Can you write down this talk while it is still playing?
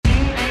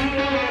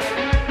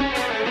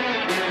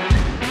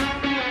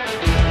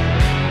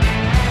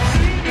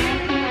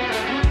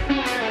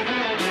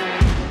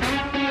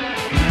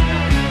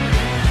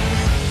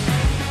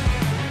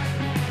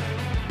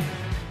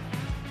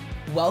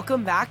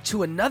welcome back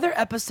to another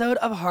episode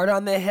of Heart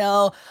on the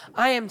Hill.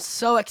 I am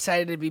so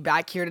excited to be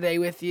back here today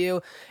with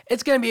you.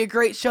 It's going to be a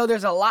great show.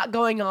 There's a lot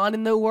going on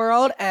in the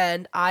world,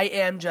 and I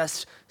am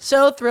just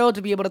so thrilled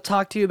to be able to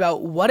talk to you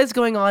about what is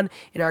going on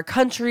in our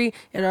country,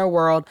 in our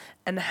world,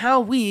 and how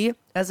we,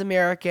 as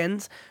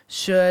Americans,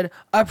 should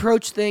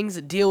approach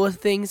things, deal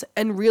with things,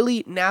 and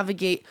really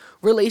navigate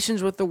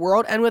relations with the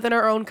world and within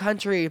our own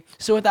country.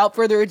 So without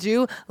further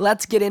ado,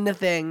 let's get into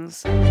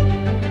things.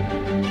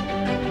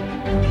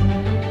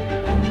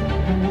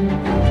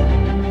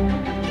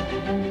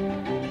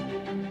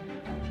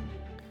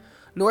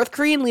 North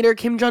Korean leader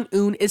Kim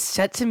Jong-un is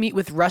set to meet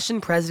with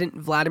Russian President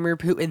Vladimir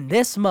Putin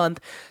this month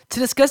to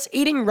discuss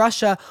aiding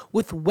Russia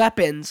with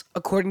weapons,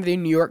 according to the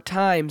New York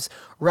Times.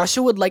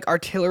 Russia would like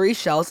artillery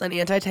shells and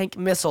anti-tank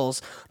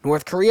missiles.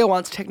 North Korea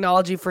wants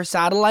technology for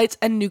satellites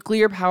and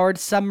nuclear-powered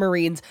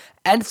submarines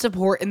and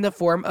support in the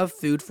form of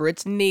food for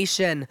its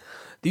nation.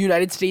 The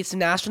United States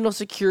National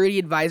Security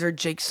Advisor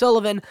Jake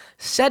Sullivan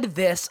said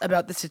this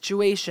about the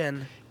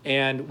situation.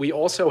 And we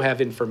also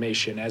have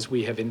information, as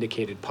we have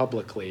indicated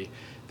publicly,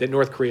 that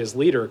North Korea's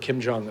leader,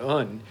 Kim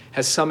Jong-un,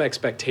 has some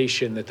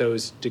expectation that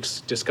those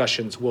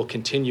discussions will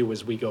continue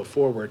as we go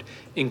forward,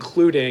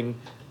 including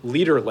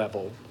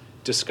leader-level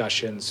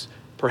discussions,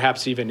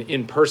 perhaps even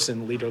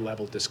in-person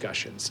leader-level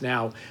discussions.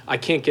 Now, I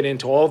can't get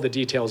into all the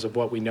details of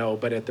what we know,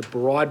 but at the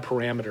broad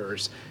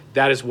parameters,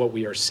 that is what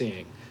we are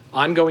seeing.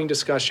 Ongoing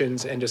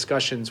discussions and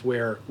discussions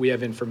where we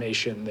have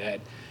information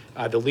that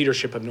the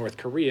leadership of North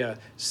Korea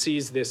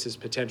sees this as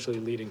potentially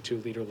leading to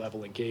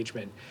leader-level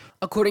engagement.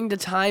 According to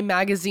Time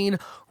magazine,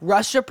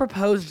 Russia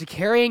proposed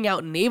carrying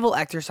out naval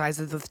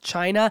exercises with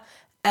China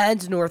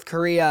and North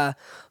Korea.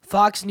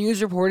 Fox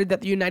News reported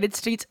that the United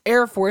States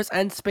Air Force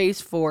and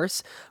Space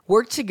Force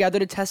worked together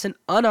to test an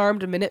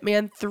unarmed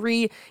Minuteman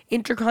III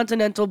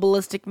intercontinental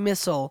ballistic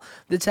missile.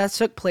 The test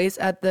took place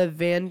at the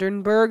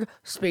Vandenberg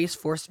Space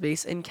Force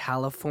Base in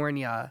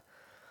California.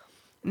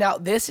 Now,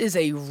 this is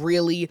a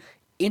really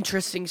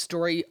interesting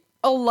story,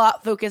 a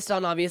lot focused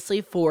on,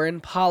 obviously, foreign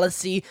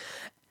policy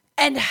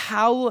and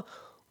how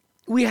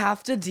we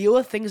have to deal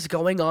with things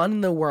going on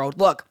in the world.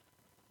 Look,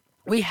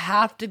 we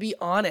have to be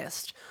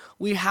honest.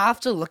 We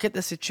have to look at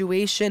the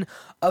situation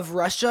of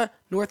Russia,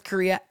 North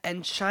Korea,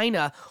 and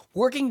China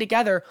working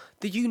together.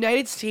 The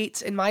United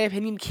States, in my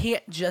opinion,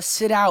 can't just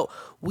sit out.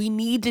 We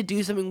need to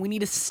do something. We need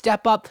to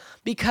step up,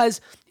 because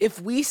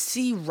if we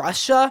see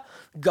Russia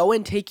go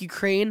and take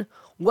Ukraine,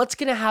 what's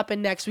going to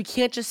happen next? We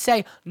can't just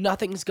say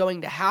nothing's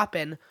going to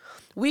happen.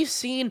 We've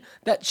seen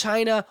that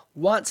China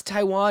wants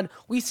Taiwan.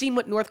 We've seen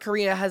what North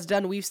Korea has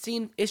done. We've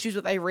seen issues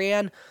with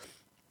Iran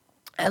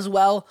as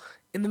well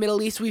in the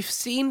Middle East. We've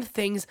seen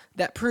things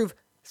that prove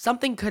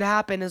something could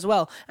happen as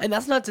well. And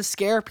that's not to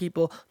scare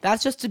people.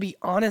 That's just to be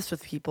honest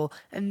with people.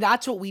 And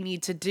that's what we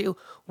need to do.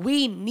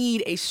 We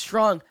need a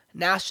strong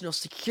national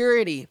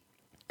security.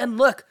 And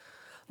look,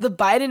 the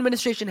Biden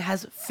administration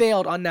has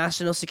failed on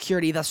national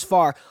security thus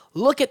far.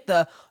 Look at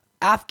the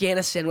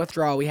Afghanistan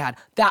withdrawal we had.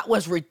 That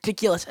was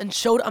ridiculous and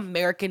showed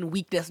American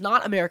weakness,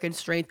 not American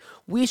strength.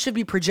 We should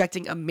be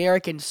projecting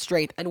American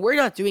strength, and we're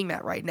not doing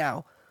that right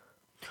now.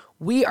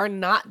 We are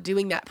not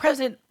doing that.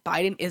 President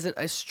Biden isn't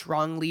a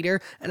strong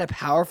leader and a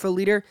powerful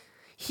leader.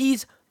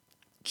 He's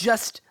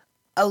just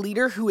a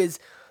leader who is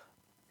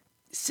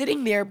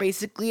sitting there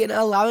basically and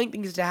allowing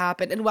things to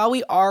happen. And while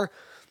we are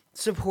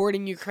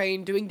supporting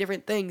Ukraine, doing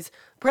different things,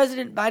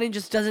 President Biden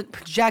just doesn't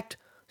project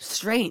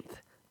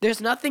strength.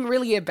 There's nothing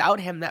really about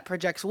him that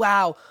projects,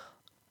 wow,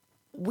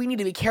 we need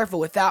to be careful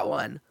with that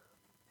one.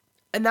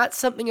 And that's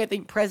something I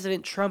think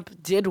President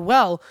Trump did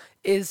well,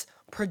 is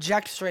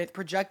project strength,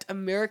 project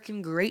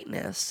American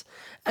greatness.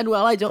 And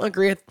while I don't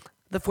agree with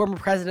the former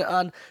president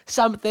on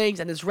some things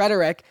and his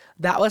rhetoric,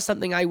 that was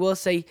something I will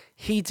say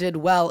he did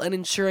well in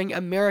ensuring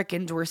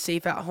Americans were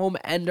safe at home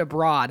and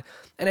abroad.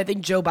 And I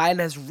think Joe Biden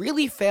has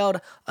really failed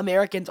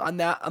Americans on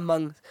that,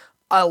 among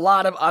a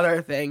lot of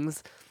other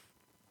things.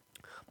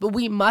 But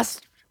we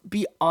must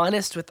be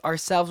honest with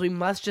ourselves. We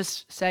must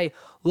just say,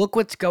 look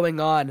what's going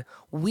on.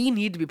 We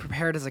need to be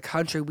prepared as a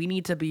country. We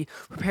need to be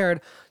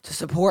prepared to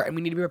support, and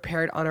we need to be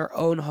prepared on our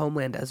own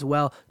homeland as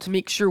well to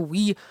make sure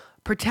we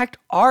protect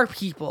our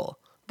people.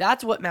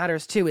 That's what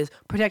matters too, is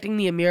protecting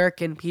the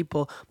American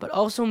people, but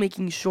also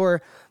making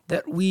sure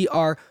that we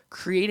are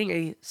creating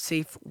a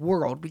safe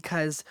world,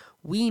 because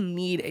we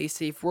need a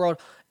safe world.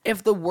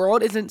 If the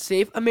world isn't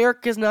safe,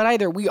 America's not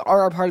either. We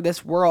are a part of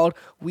this world.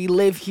 We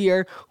live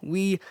here.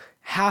 We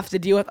have to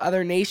deal with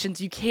other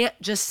nations. You can't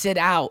just sit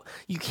out.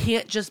 You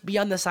can't just be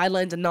on the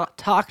sidelines and not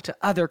talk to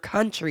other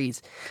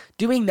countries.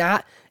 Doing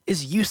that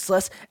is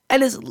useless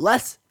and is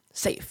less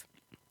safe.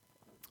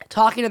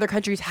 Talking to other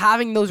countries,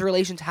 having those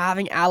relations,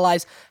 having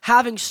allies,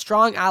 having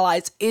strong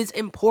allies is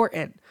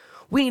important.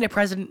 We need a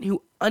president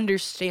who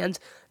understands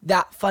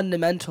that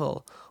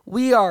fundamental.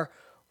 We are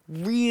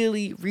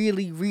really,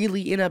 really,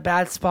 really in a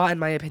bad spot, in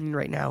my opinion,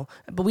 right now.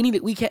 But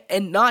we can't,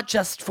 and not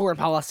just foreign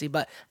policy,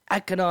 but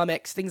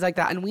economics, things like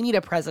that. And we need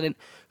a president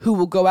who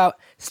will go out,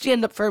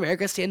 stand up for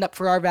America, stand up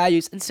for our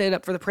values, and stand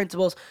up for the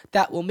principles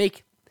that will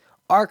make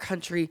our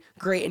country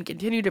great and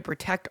continue to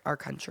protect our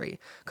country,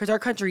 because our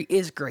country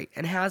is great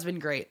and has been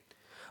great.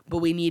 But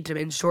we need to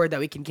ensure that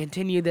we can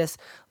continue this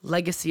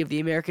legacy of the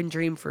American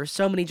dream for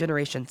so many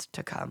generations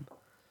to come.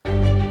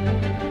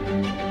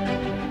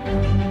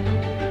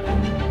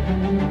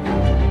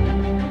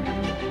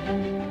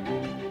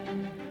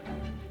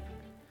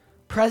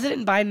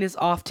 President Biden is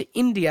off to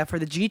India for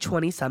the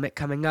G20 summit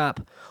coming up.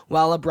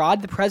 While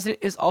abroad, the president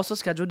is also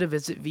scheduled to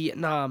visit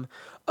Vietnam.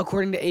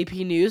 According to AP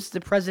News,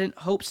 the president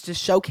hopes to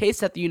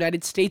showcase that the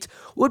United States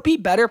would be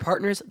better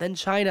partners than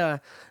China.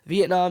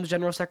 Vietnam's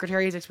general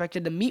secretary is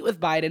expected to meet with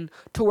Biden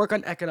to work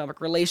on economic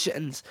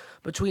relations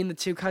between the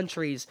two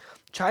countries.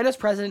 China's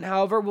president,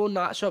 however, will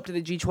not show up to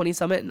the G20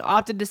 summit and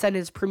opted to send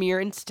his premier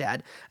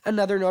instead.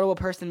 Another notable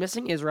person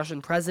missing is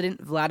Russian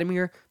President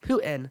Vladimir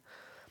Putin.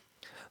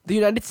 The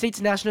United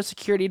States National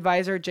Security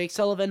Advisor, Jake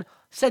Sullivan,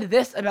 said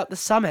this about the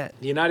summit.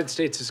 The United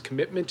States'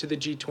 commitment to the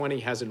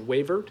G20 hasn't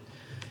wavered,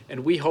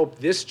 and we hope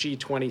this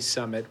G20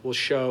 summit will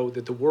show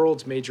that the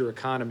world's major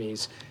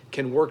economies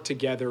can work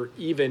together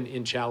even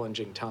in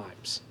challenging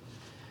times.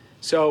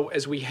 So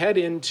as we head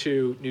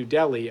into New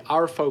Delhi,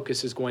 our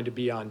focus is going to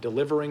be on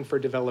delivering for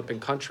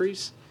developing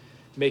countries,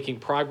 making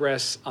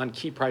progress on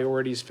key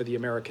priorities for the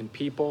American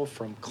people,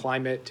 from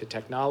climate to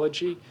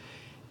technology,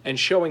 and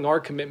showing our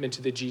commitment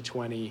to the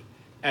G20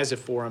 as a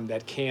forum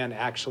that can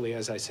actually,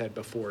 as I said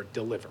before,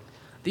 deliver.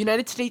 The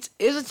United States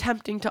is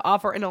attempting to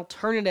offer an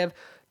alternative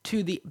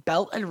to the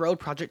Belt and Road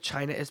project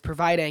China is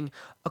providing.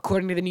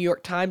 According to the New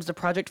York Times, the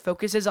project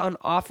focuses on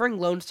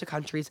offering loans to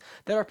countries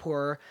that are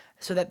poorer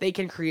so that they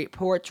can create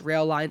ports,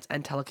 rail lines,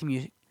 and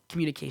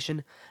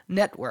telecommunication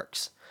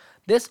networks.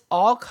 This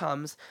all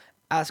comes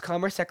as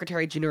Commerce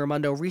Secretary Gina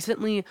Raimondo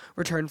recently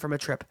returned from a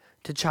trip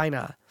to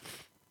China.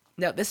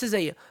 Now, this is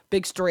a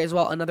big story as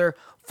well, another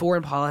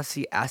foreign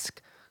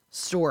policy-esque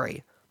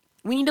story.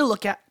 We need to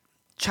look at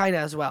China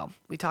as well.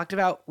 We talked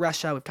about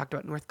Russia, we've talked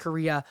about North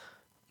Korea.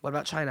 What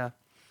about China?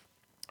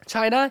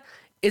 China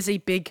is a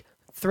big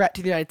threat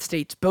to the United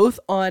States, both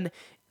on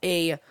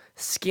a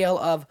scale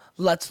of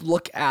let's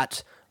look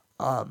at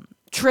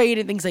trade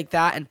and things like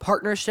that and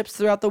partnerships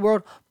throughout the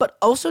world, but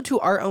also to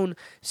our own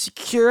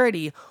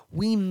security.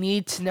 We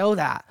need to know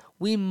that.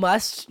 We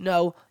must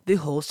know the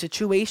whole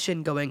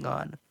situation going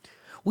on.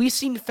 We've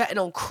seen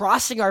fentanyl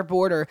crossing our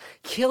border,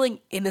 killing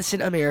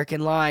innocent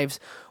American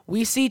lives.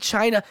 We see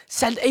China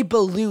send a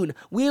balloon.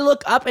 We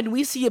look up and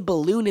we see a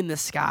balloon in the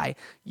sky.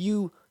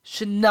 You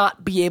should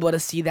not be able to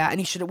see that, and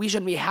we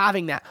shouldn't be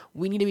having that.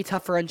 We need to be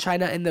tougher on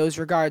China in those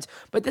regards.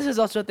 But this is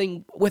also a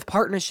thing with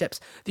partnerships.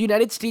 The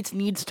United States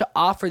needs to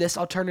offer this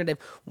alternative.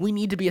 We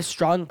need to be a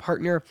strong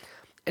partner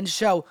and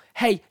show,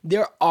 hey,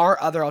 there are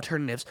other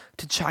alternatives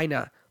to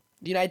China.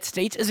 The United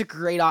States is a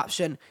great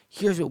option.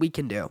 Here's what we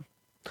can do.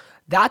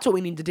 That's what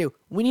we need to do.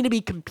 We need to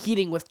be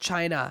competing with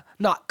China,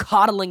 not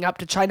coddling up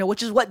to China,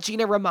 which is what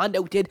Gina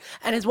Raimondo did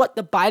and is what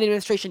the Biden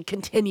administration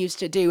continues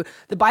to do.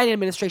 The Biden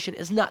administration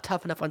is not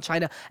tough enough on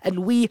China,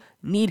 and we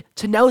need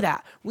to know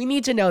that. We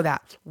need to know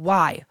that.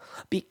 Why?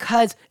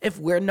 Because if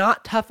we're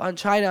not tough on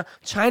China,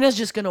 China's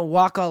just going to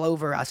walk all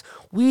over us.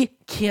 We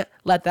can't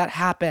let that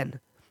happen.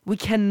 We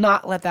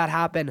cannot let that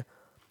happen.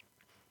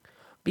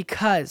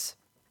 Because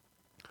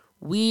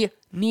we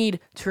need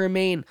to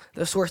remain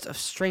the source of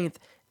strength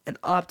and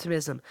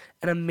optimism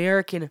and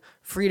American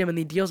freedom and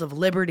the ideals of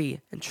liberty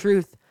and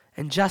truth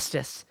and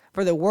justice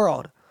for the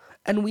world.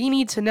 And we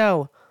need to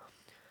know,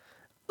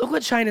 look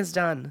what China's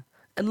done.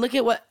 And look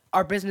at what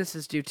our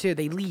businesses do too.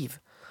 They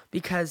leave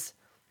because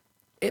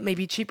it may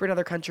be cheaper in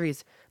other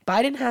countries.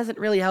 Biden hasn't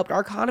really helped.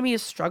 Our economy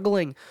is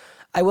struggling.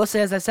 I will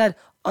say, as I said,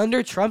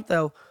 under Trump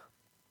though,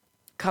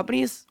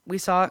 companies we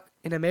saw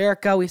in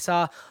America, we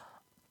saw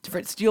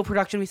different steel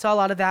production, we saw a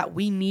lot of that.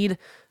 We need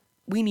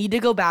to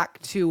go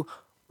back to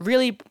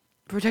really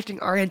protecting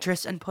our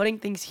interests and putting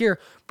things here,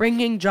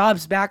 bringing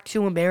jobs back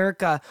to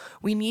America.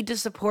 We need to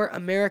support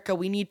America.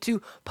 We need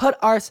to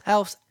put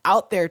ourselves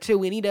out there too.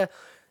 We need to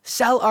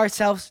sell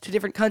ourselves to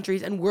different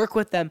countries and work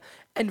with them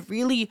and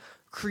really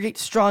create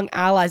strong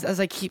allies. As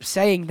I keep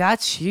saying,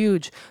 that's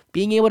huge.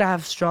 Being able to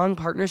have strong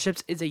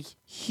partnerships is a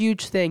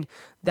huge thing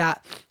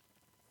that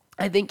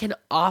I think can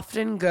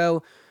often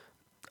go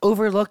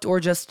overlooked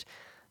or just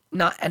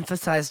not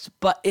emphasized,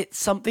 but it's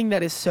something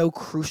that is so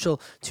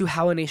crucial to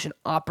how a nation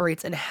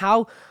operates and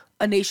how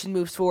a nation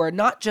moves forward,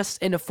 not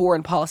just in a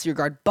foreign policy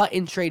regard, but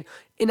in trade,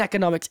 in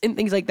economics, in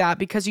things like that,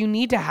 because you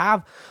need to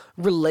have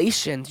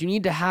relations. You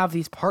need to have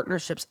these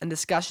partnerships and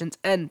discussions.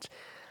 And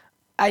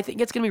I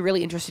think it's going to be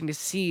really interesting to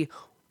see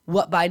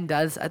what Biden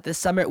does at this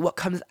summit, what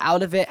comes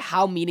out of it,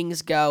 how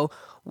meetings go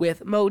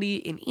with Modi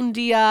in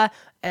India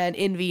and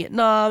in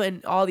Vietnam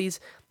and all these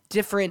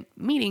different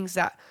meetings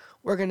that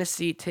we're going to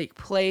see take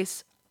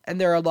place. And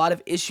there are a lot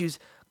of issues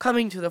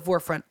coming to the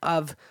forefront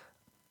of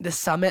the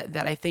summit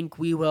that I think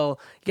we will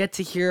get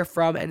to hear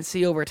from and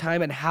see over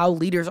time, and how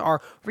leaders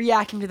are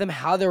reacting to them,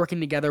 how they're working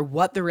together,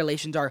 what the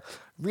relations are,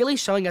 really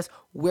showing us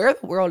where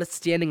the world is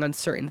standing on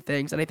certain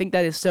things. And I think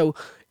that is so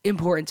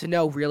important to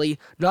know, really,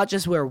 not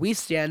just where we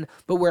stand,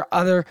 but where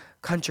other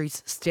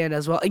countries stand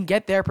as well, and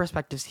get their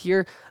perspectives,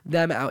 hear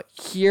them out,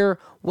 hear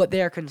what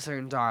their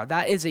concerns are.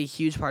 That is a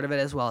huge part of it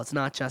as well. It's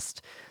not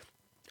just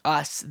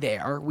us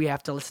there. We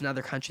have to listen to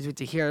other countries. We have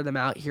to hear them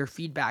out, hear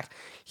feedback,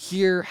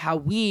 hear how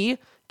we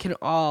can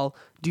all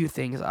do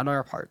things on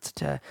our parts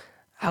to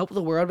help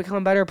the world become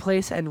a better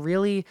place, and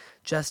really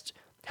just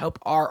help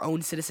our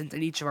own citizens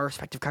in each of our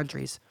respective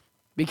countries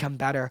become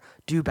better,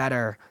 do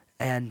better,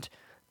 and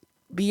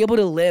be able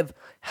to live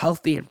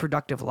healthy and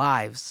productive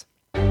lives.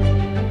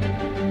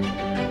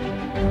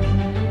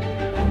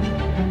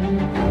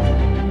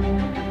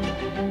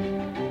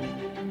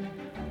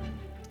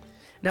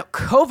 Now,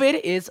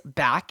 COVID is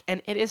back,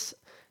 and it is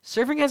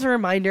serving as a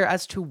reminder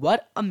as to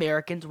what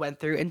Americans went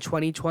through in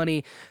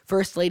 2020.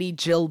 First Lady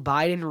Jill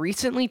Biden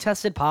recently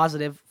tested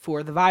positive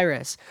for the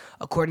virus.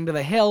 According to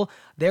The Hill,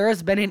 there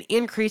has been an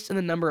increase in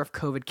the number of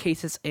COVID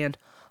cases and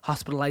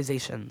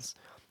hospitalizations.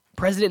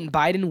 President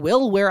Biden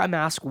will wear a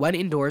mask when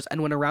indoors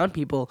and when around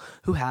people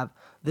who have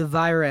the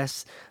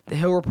virus. The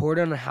Hill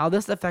reported on how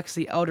this affects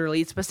the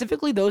elderly,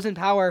 specifically those in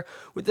power,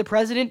 with the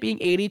president being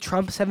 80,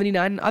 Trump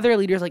 79, and other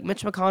leaders like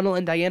Mitch McConnell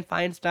and Dianne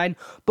Feinstein,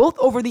 both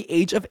over the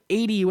age of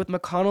 80, with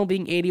McConnell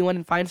being 81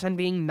 and Feinstein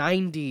being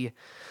 90.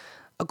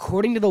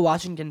 According to the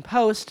Washington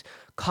Post,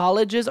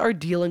 colleges are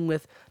dealing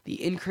with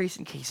the increase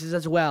in cases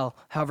as well.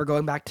 However,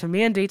 going back to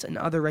mandates and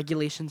other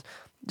regulations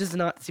does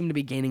not seem to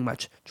be gaining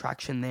much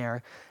traction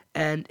there.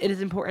 And it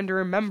is important to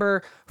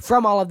remember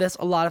from all of this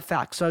a lot of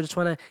facts. So I just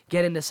want to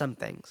get into some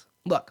things.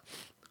 Look,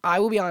 I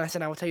will be honest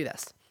and I will tell you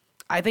this.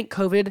 I think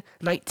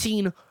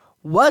COVID-19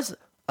 was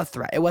a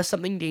threat. It was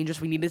something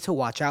dangerous we needed to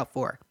watch out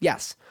for.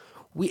 Yes,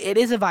 it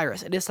is a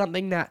virus. It is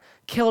something that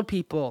killed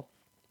people.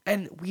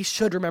 And we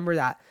should remember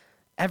that.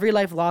 Every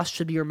life lost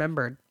should be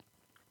remembered.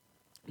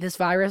 This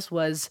virus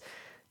was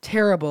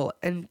terrible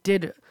and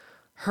did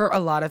hurt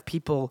a lot of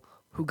people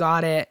who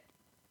got it.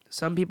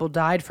 Some people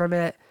died from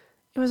it.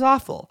 It was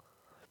awful.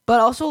 But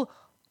also,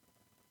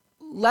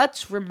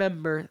 let's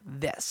remember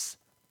this.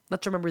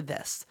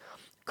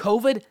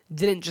 COVID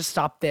didn't just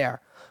stop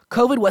there.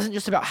 COVID wasn't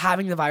just about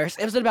having the virus.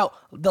 It was about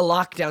the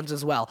lockdowns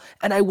as well.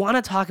 And I want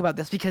to talk about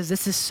this because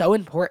this is so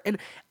important.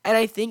 And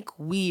I think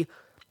we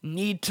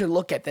need to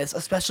look at this,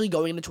 especially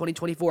going into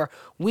 2024.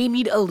 We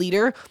need a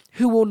leader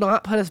who will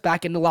not put us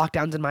back into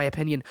lockdowns, in my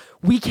opinion.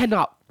 We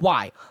cannot.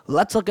 Why?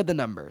 Let's look at the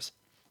numbers.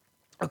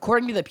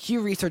 According to the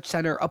Pew Research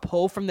Center, a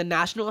poll from the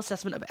National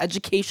Assessment of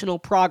Educational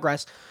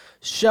Progress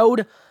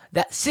showed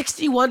that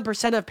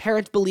 61% of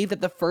parents believe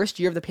that the first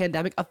year of the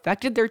pandemic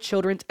affected their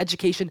children's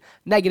education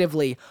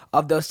negatively.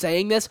 Of those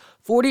saying this,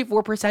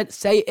 44%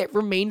 say it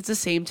remains the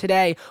same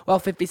today, while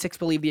 56%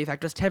 believe the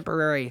effect was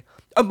temporary.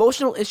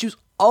 Emotional issues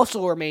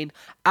also remain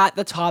at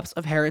the tops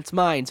of parents'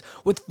 minds,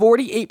 with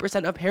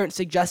 48% of parents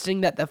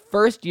suggesting that the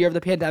first year of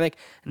the pandemic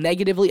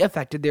negatively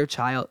affected their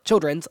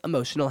children's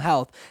emotional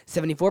health.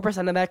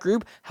 74% of that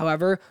group,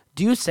 however,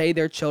 do say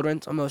their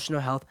children's emotional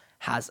health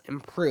has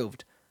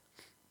improved.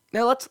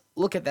 Now let's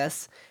look at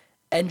this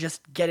and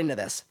just get into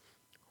this.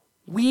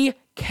 We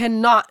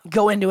cannot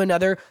go into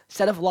another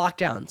set of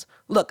lockdowns.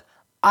 Look,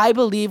 I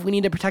believe we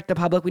need to protect the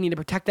public, we need to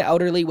protect the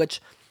elderly,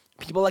 which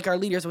people like our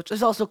leaders, which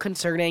is also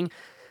concerning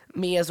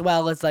me as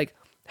well. It's like,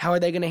 how are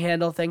they going to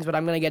handle things? But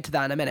I'm going to get to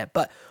that in a minute.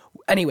 But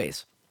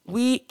anyways,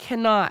 we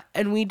cannot,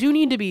 and we do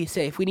need to be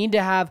safe. We need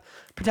to have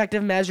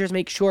protective measures,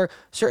 make sure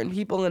certain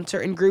people and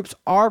certain groups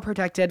are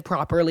protected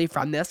properly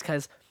from this,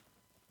 because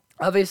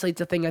obviously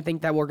it's a thing I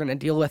think that we're going to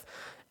deal with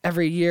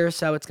every year.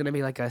 So it's going to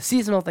be like a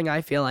seasonal thing,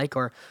 I feel like,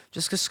 or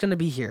just going to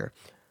be here.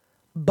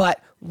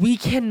 But we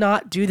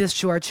cannot do this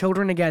to our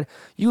children again.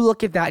 You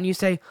look at that and you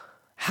say,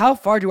 how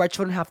far do our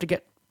children have to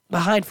get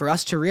behind for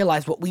us to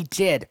realize what we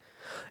did?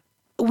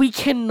 We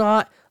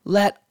cannot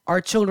let our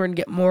children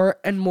get more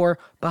and more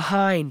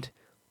behind.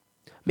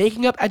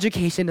 Making up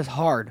education is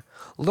hard.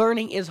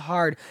 Learning is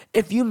hard.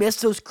 If you miss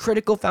those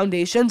critical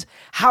foundations,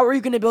 how are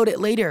you going to build it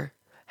later?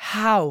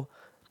 How?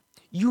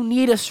 You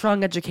need a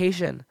strong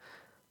education.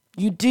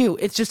 You do.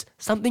 It's just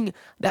something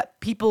that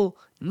people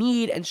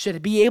need and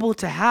should be able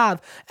to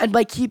have. And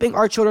by keeping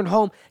our children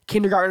home,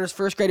 kindergartners,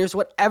 first graders,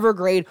 whatever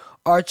grade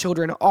our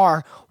children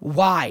are,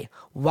 why?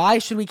 Why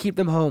should we keep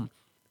them home?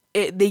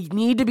 They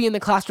need to be in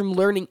the classroom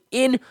learning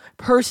in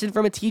person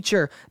from a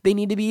teacher. They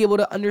need to be able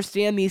to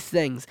understand these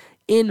things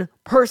in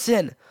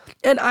person.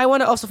 And I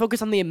want to also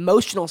focus on the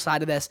emotional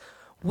side of this.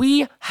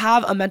 We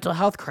have a mental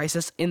health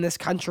crisis in this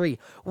country.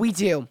 We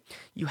do.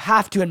 You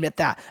have to admit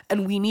that.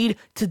 And we need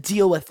to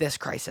deal with this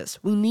crisis.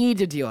 We need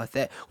to deal with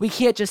it. We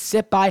can't just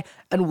sit by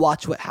and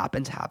watch what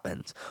happens.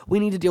 We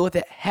need to deal with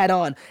it head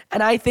on.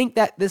 And I think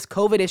that this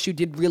COVID issue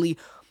did really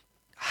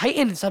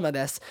heighten some of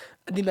this,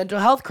 the mental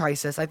health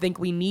crisis. I think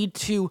we need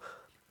to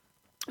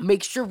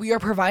make sure we are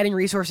providing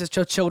resources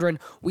to children.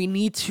 We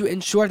need to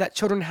ensure that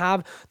children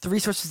have the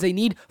resources they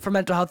need for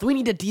mental health. We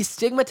need to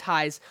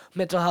destigmatize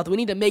mental health. We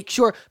need to make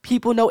sure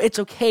people know it's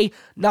okay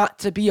not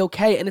to be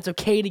okay, and it's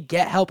okay to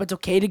get help. It's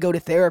okay to go to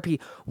therapy.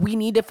 We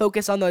need to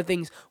focus on those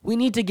things. We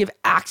need to give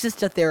access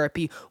to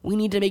therapy. We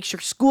need to make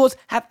sure schools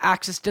have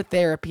access to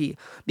therapy,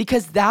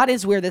 because that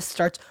is where this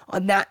starts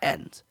on that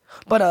end.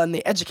 But on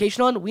the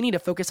educational end, we need to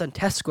focus on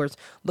test scores,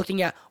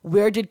 looking at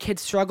where did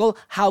kids struggle,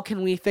 how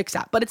can we fix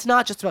that. But it's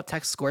not just about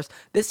test scores.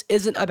 This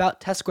isn't about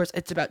test scores.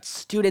 It's about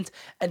students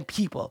and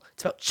people.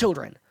 It's about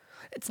children.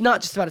 It's not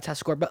just about a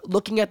test score, but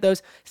looking at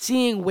those,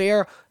 seeing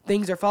where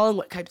things are falling,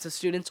 what types of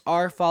students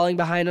are falling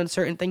behind on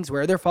certain things,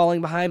 where they're falling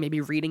behind,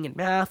 maybe reading and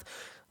math,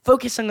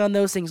 focusing on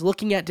those things,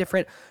 looking at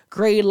different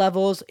grade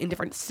levels in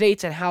different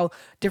states and how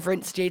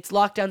different states'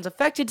 lockdowns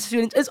affected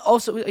students is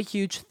also a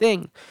huge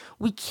thing.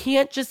 We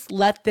can't just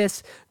let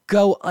this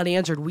go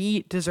unanswered.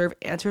 We deserve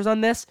answers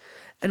on this,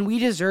 and we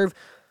deserve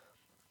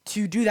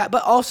to do that.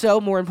 But also,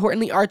 more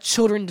importantly, our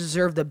children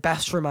deserve the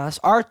best from us.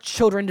 Our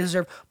children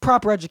deserve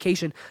proper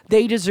education.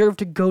 They deserve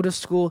to go to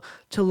school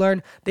to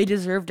learn. They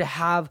deserve to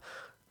have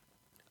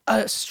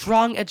a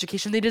strong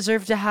education. They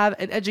deserve to have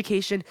an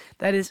education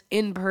that is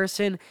in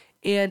person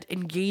and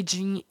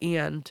engaging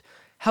and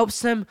helps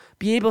them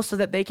be able so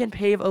that they can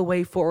pave a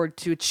way forward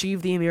to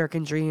achieve the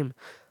American dream.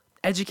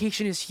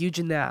 Education is huge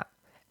in that.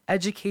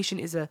 Education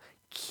is a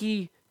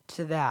key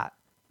to that,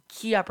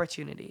 key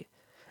opportunity.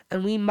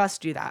 And we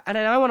must do that. And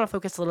I want to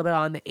focus a little bit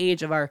on the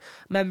age of our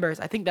members.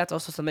 I think that's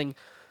also something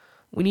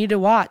we need to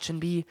watch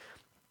and be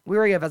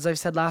wary of, as I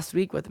said last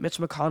week with Mitch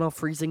McConnell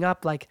freezing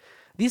up. Like,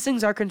 these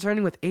things are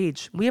concerning with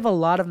age. We have a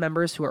lot of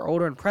members who are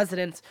older, and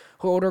presidents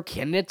who are older,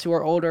 candidates who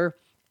are older.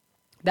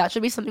 That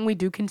should be something we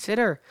do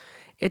consider.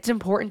 It's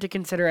important to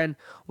consider, and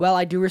while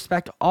I do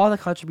respect all the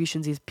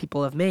contributions these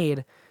people have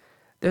made,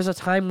 there's a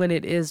time when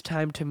it is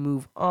time to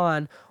move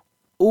on,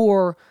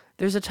 or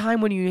there's a time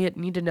when you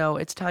need to know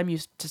it's time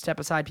to step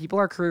aside. People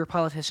are career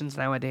politicians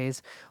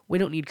nowadays. We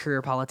don't need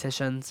career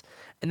politicians,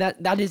 and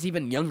that is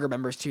even younger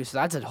members too, so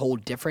that's a whole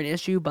different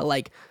issue, but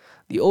like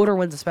the older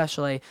ones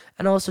especially,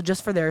 and also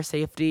just for their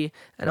safety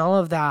and all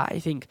of that, I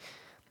think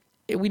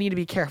we need to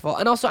be careful.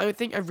 And also, I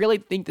really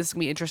think this is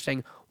going to be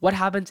interesting. What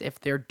happens if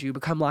there do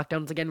become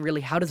lockdowns again?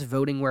 Really, how does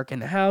voting work in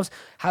the House?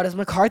 How does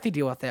McCarthy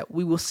deal with it?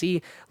 We will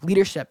see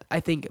leadership,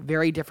 I think,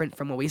 very different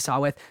from what we saw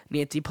with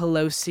Nancy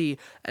Pelosi.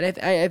 And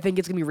I think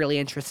it's going to be really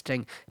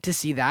interesting to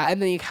see that.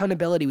 And the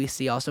accountability we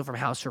see also from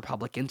House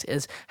Republicans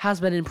has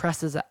been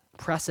impressive,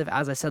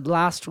 as I said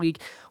last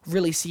week.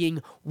 Really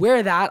seeing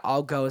where that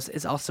all goes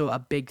is also a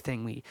big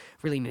thing we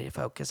really need to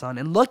focus on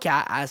and look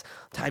at as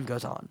time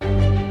goes on.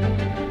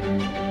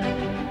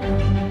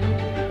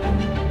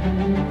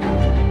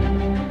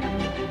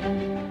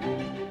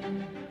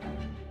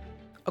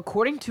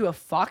 According to a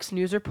Fox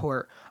News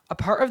report, a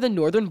part of the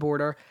northern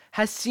border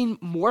has seen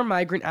more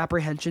migrant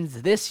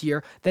apprehensions this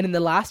year than in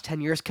the last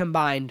 10 years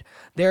combined.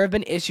 There have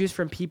been issues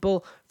from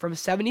people from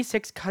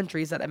 76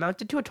 countries that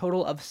amounted to a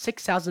total of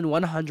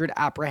 6,100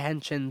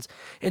 apprehensions.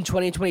 In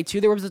 2022,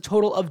 there was a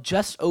total of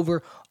just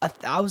over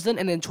 1,000,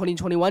 and in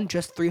 2021,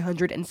 just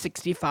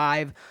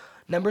 365.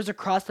 Numbers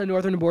across the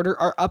northern border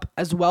are up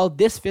as well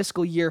this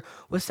fiscal year,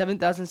 with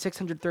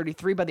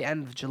 7,633 by the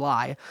end of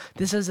July.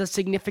 This is a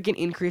significant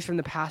increase from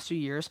the past 2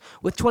 years,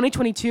 with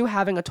 2022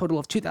 having a total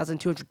of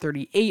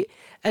 2,238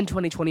 and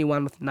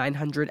 2021 with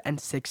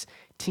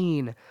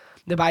 916.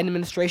 The Biden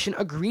administration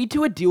agreed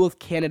to a deal with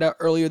Canada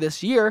earlier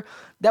this year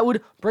that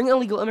would bring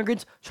illegal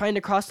immigrants trying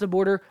to cross the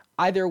border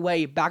either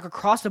way back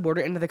across the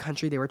border into the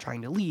country they were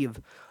trying to leave.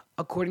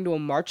 According to a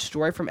March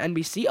story from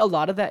NBC, a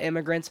lot of the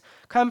immigrants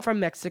come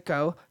from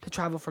Mexico. To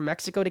travel from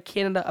Mexico to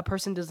Canada, a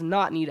person does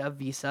not need a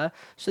visa,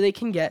 so they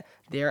can get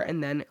there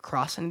and then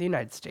cross into the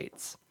United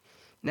States.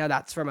 Now,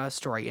 that's from a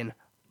story in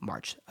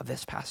March of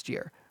this past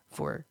year,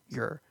 for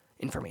your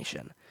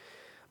information.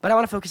 But I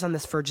want to focus on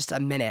this for just a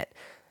minute.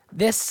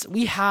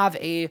 We have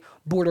a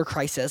border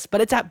crisis,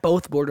 but it's at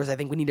both borders. I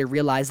think we need to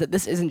realize that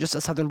this isn't just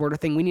a southern border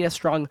thing. We need a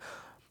strong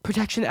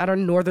protection at our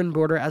northern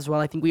border as well.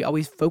 I think we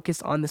always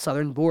focus on the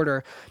southern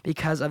border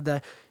because of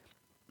the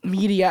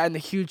media and the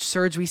huge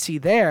surge we see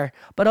there,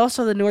 but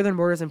also the northern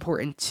border is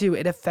important too.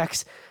 It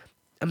affects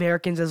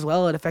Americans as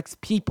well. It affects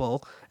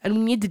people, and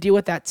we need to deal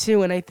with that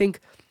too. And I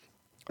think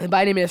the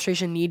Biden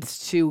administration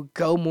needs to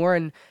go more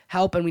and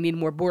help, and we need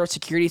more border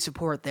security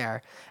support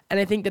there. And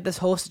I think that this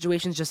whole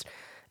situation is just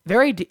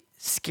very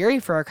scary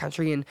for our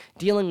country, and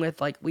dealing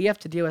with, we have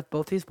to deal with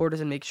both these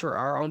borders and make sure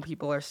our own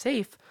people are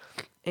safe.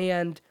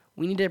 And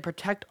we need to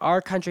protect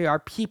our country, our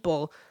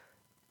people,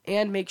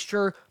 and make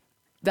sure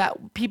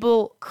that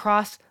people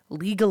cross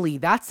legally.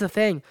 That's the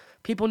thing.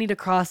 People need to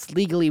cross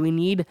legally. We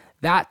need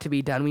that to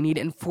be done. We need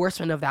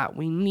enforcement of that.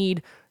 We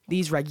need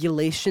these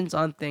regulations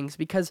on things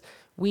because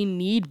we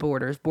need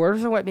borders.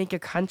 Borders are what make a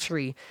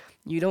country.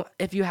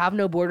 If you have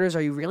no borders,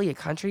 are you really a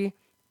country?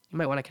 You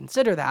might want to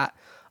consider that.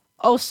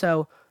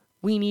 Also,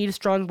 we need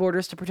strong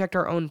borders to protect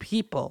our own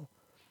people.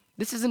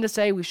 This isn't to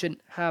say we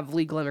shouldn't have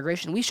legal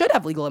immigration. We should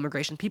have legal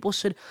immigration. People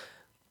should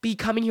be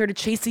coming here to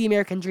chase the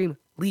American dream.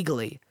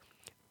 legally.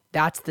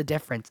 That's the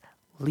difference.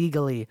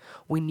 Legally.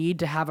 We need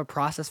to have a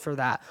process for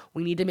that.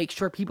 We need to make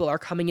sure people are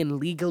coming in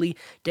legally,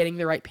 getting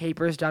the right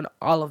papers done,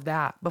 all of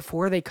that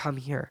before they come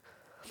here.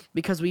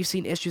 Because we've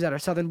seen issues at our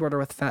southern border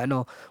with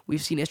fentanyl.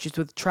 We've seen issues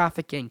with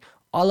trafficking.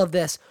 All of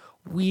this.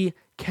 We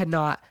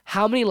cannot.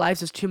 How many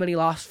lives is too many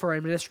lost for our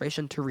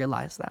administration to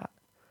realize that?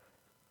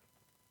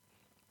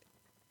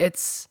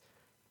 It's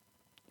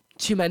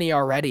too many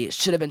already. It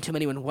should have been too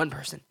many when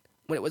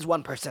it was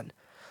one person.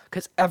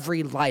 Because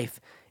every life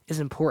is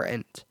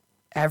important.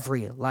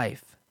 Every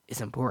life is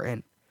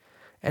important.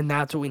 And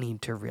that's what we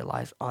need to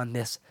realize on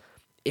this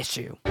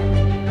issue.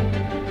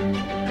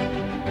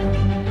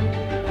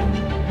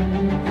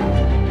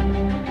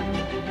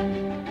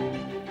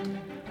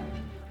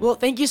 Well,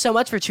 thank you so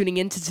much for tuning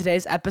in to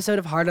today's episode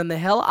of Heart on the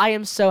Hill. I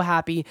am so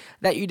happy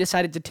that you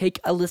decided to take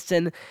a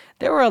listen.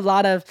 There were a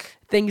lot of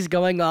things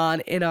going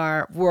on in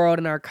our world,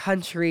 in our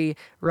country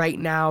right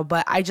now,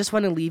 but I just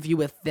want to leave you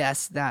with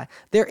this, that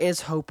there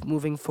is hope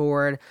moving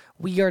forward.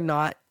 We are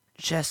not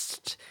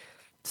just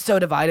so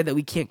divided that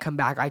we can't come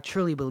back. I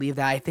truly believe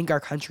that. I think our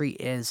country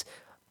is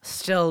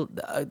still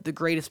the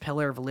greatest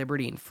pillar of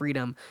liberty and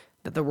freedom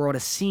that the world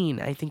has seen.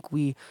 I think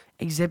we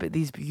exhibit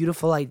these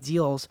beautiful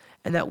ideals,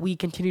 and that we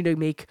continue to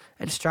make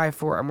and strive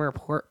for a more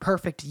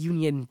perfect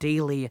union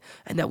daily,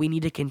 and that we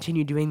need to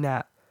continue doing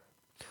that.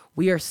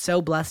 We are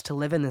so blessed to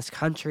live in this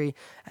country,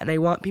 and I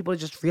want people to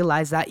just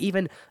realize that.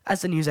 Even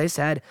as the news I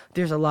said,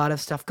 there's a lot of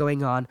stuff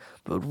going on,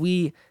 but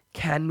we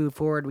can move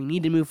forward. We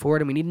need to move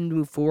forward, and we need to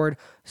move forward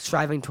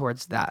striving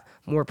towards that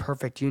more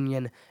perfect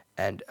union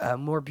and a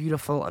more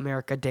beautiful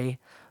America day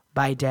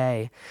by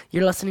day.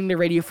 You're listening to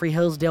Radio Free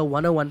Hillsdale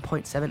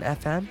 101.7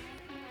 FM,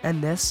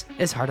 and this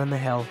is Heart on the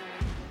Hill.